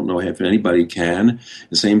explain, I don't know if anybody can,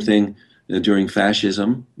 the same thing during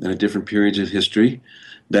fascism and at different periods of history,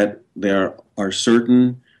 that there are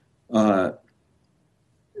certain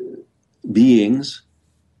beings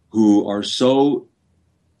who are so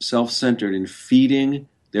self-centered in feeding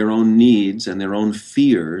their own needs and their own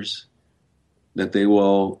fears that they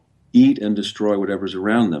will eat and destroy whatever's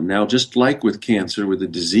around them. Now, just like with cancer, with a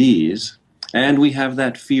disease, and we have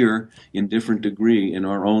that fear in different degree in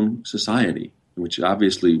our own society, which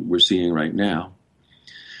obviously we're seeing right now.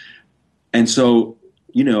 And so,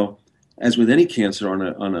 you know, as with any cancer,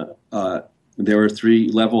 there are 3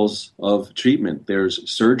 levels of treatment. There's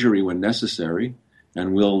surgery when necessary,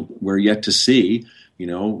 and we're yet to see. You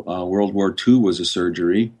know, World War II was a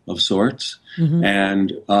surgery of sorts, mm-hmm.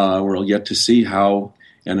 and we're yet to see how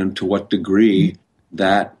and to what degree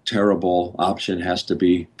that terrible option has to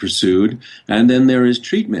be pursued. And then there is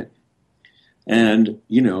treatment. And,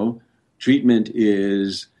 you know, treatment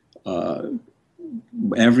is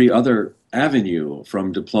every other avenue,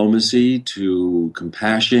 from diplomacy to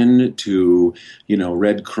compassion to, you know,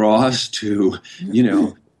 Red Cross to, you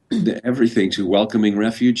know, everything, to welcoming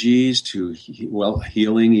refugees, to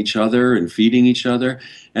healing each other and feeding each other.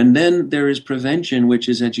 And then there is prevention, which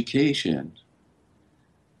is education,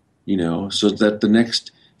 you know, so that the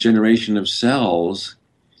next generation of cells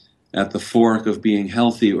at the fork of being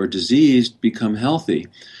healthy or diseased become healthy.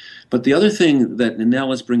 But the other thing and now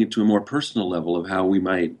let's bring it to a more personal level of how we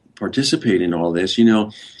might participate in all this. You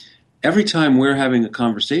know, every time we're having a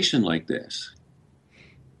conversation like this,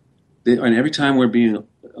 and every time we're being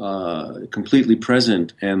completely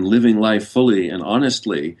present and living life fully and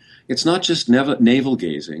honestly, it's not just navel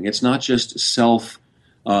gazing. It's not just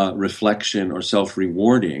self-reflection or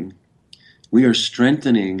self-rewarding. We are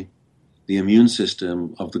strengthening the immune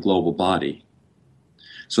system of the global body.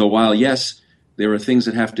 So while, yes, there are things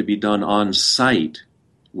that have to be done on site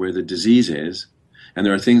where the disease is, and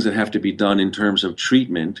there are things that have to be done in terms of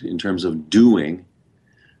treatment, in terms of doing,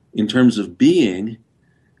 in terms of being,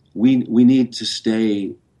 we need to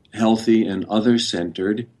stay healthy and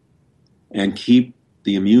other-centered and keep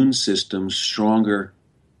the immune system stronger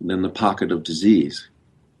than the pocket of disease.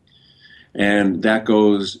 And that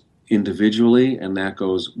goes individually and that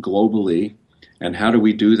goes globally. And how do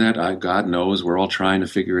we do that? God knows. We're all trying to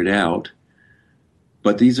figure it out.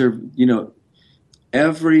 But these are, in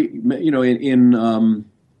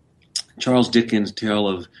Charles Dickens' Tale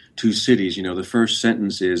of Two Cities, the first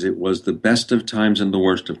sentence is, it was the best of times and the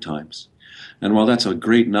worst of times. And while that's a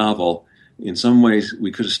great novel, in some ways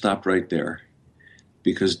we could have stopped right there,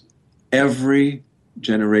 because every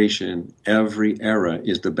generation, every era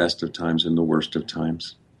is the best of times and the worst of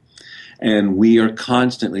times. And we are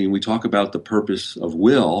constantly, we talk about the purpose of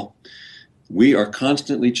will, we are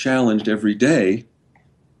constantly challenged every day.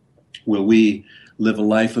 Will we live a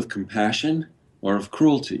life of compassion or of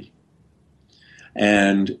cruelty?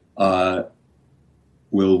 And will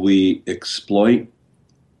we exploit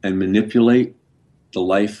and manipulate the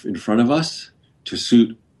life in front of us to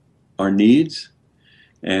suit our needs?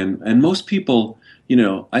 And most people,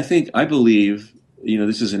 I believe,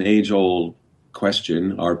 this is an age-old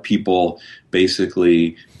question. Are people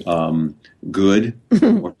basically good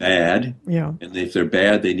or bad? Yeah. And if they're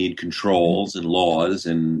bad, they need controls and laws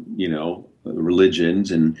and, religions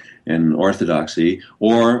and orthodoxy.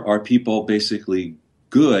 Or are people basically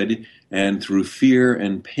good, and through fear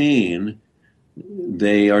and pain,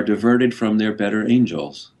 they are diverted from their better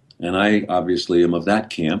angels? And I obviously am of that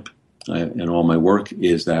camp. And all my work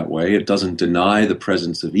is that way. It doesn't deny the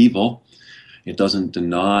presence of evil. It doesn't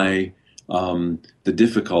deny the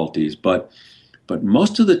difficulties. But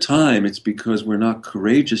most of the time, it's because we're not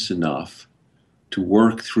courageous enough to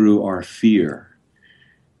work through our fear.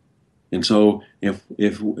 And so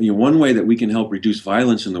if one way that we can help reduce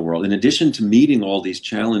violence in the world, in addition to meeting all these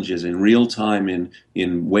challenges in real time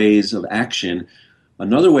in ways of action,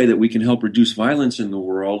 another way that we can help reduce violence in the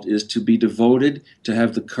world is to be devoted, to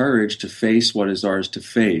have the courage to face what is ours to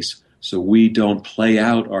face, so we don't play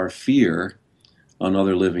out our fear on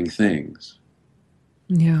other living things.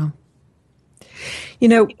 Yeah.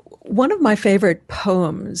 One of my favorite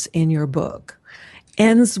poems in your book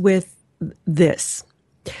ends with this: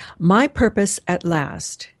 my purpose at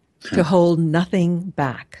last, to hold nothing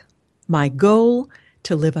back. My goal,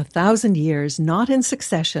 to live 1,000 years, not in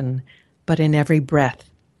succession, but in every breath.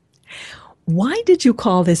 Why did you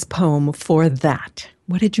call this poem For That?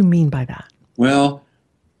 What did you mean by that? Well,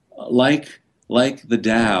 like the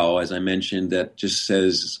Tao, as I mentioned, that just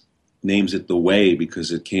names it the way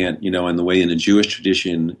because it can't, and the way in the Jewish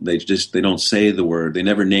tradition, they don't say the word. They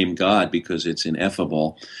never name God because it's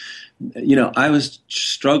ineffable. I was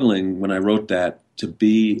struggling when I wrote that to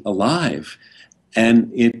be alive,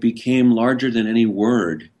 and it became larger than any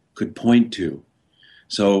word could point to.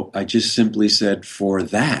 So I just simply said, for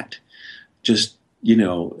that. Just,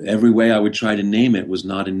 every way I would try to name it was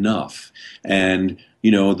not enough. And,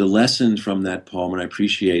 the lesson from that poem, and I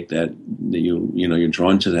appreciate that you're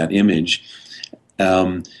drawn to that image,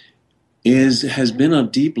 has been a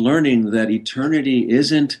deep learning that eternity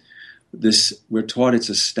isn't this. We're taught it's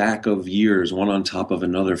a stack of years, one on top of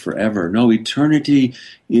another forever. No, eternity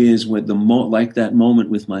is like that moment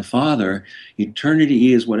with my father.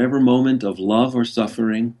 Eternity is whatever moment of love or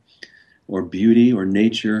suffering or beauty or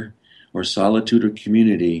nature or solitude or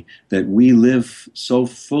community that we live so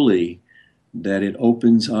fully that it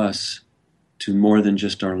opens us to more than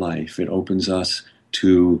just our life. It opens us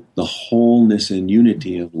to the wholeness and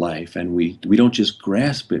unity of life. And we don't just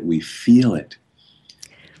grasp it, we feel it.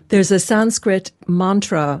 There's a Sanskrit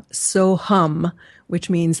mantra, Soham, which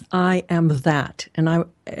means I am that,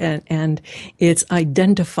 and it's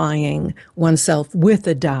identifying oneself with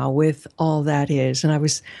the Tao, with all that is. And I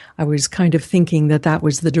was kind of thinking that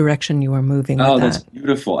was the direction you were moving with that. Oh, that's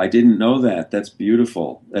beautiful. I didn't know that. That's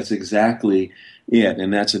beautiful. That's exactly it.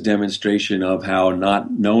 And that's a demonstration of how,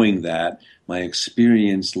 not knowing that, my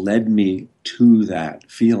experience led me to that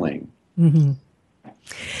feeling. Mm-hmm.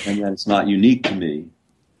 And that it's not unique to me.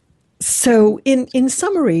 So in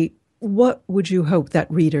summary, what would you hope that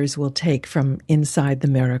readers will take from Inside the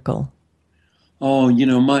Miracle? Oh,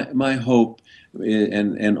 my hope,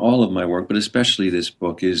 and all of my work, but especially this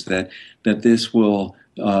book, is that this will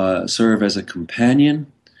serve as a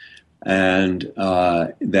companion, and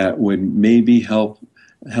that would maybe help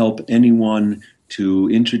anyone to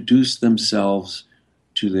introduce themselves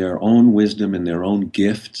to their own wisdom and their own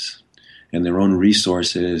gifts and their own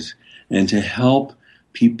resources, and to help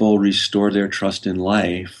people restore their trust in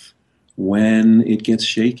life when it gets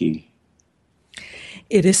shaky.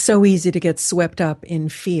 It is so easy to get swept up in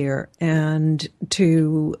fear, and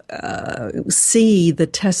to see the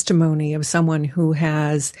testimony of someone who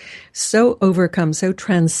has so overcome, so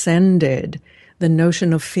transcended the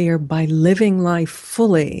notion of fear by living life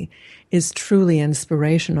fully is truly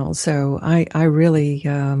inspirational. So I really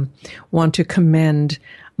want to commend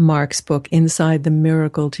Mark's book, Inside the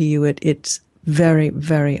Miracle, to you. It's very,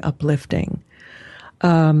 very uplifting.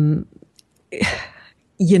 Mark,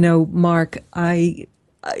 I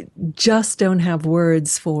just don't have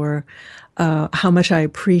words for how much I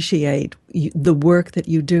appreciate the work that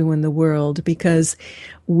you do in the world, because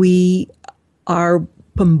we are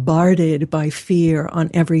bombarded by fear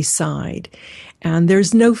on every side. And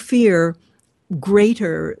there's no fear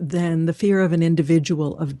greater than the fear of an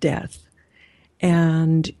individual of death.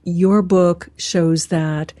 And your book shows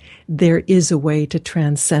that there is a way to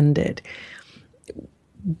transcend it.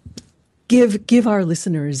 Give our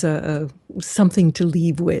listeners something to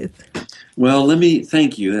leave with. Well,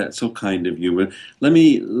 thank you. That's so kind of you. Let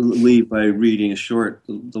me leave by reading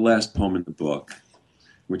the last poem in the book,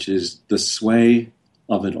 which is The Sway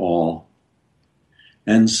of It All.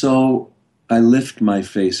 And so I lift my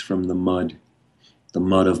face from the mud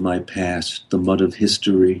of my past, the mud of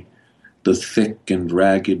history, the thick and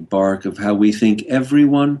ragged bark of how we think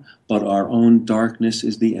everyone but our own darkness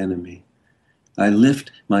is the enemy. I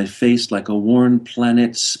lift my face like a worn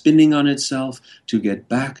planet spinning on itself to get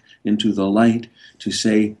back into the light, to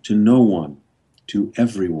say to no one, to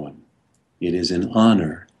everyone, it is an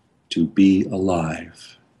honor to be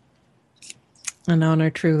alive. An honor,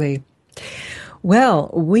 truly. Well,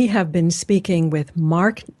 we have been speaking with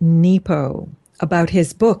Mark Nepo about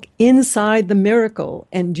his book, Inside the Miracle,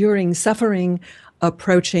 Enduring Suffering,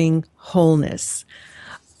 Approaching Wholeness.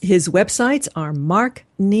 His websites are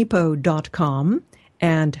marknepo.com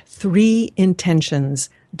and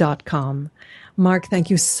 3intentions.com. Mark, thank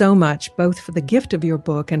you so much, both for the gift of your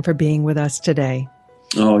book and for being with us today.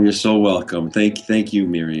 Oh, you're so welcome. Thank you,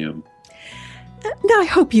 Miriam. And I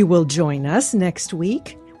hope you will join us next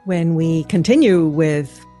week when we continue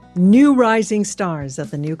with new rising stars of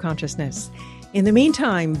the New Consciousness. In the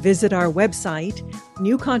meantime, visit our website,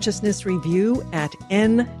 New Consciousness Review, at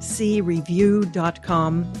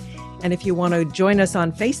ncreview.com. And if you want to join us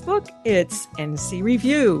on Facebook, it's NC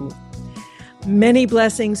Review. Many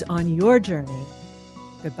blessings on your journey.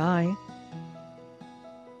 Goodbye.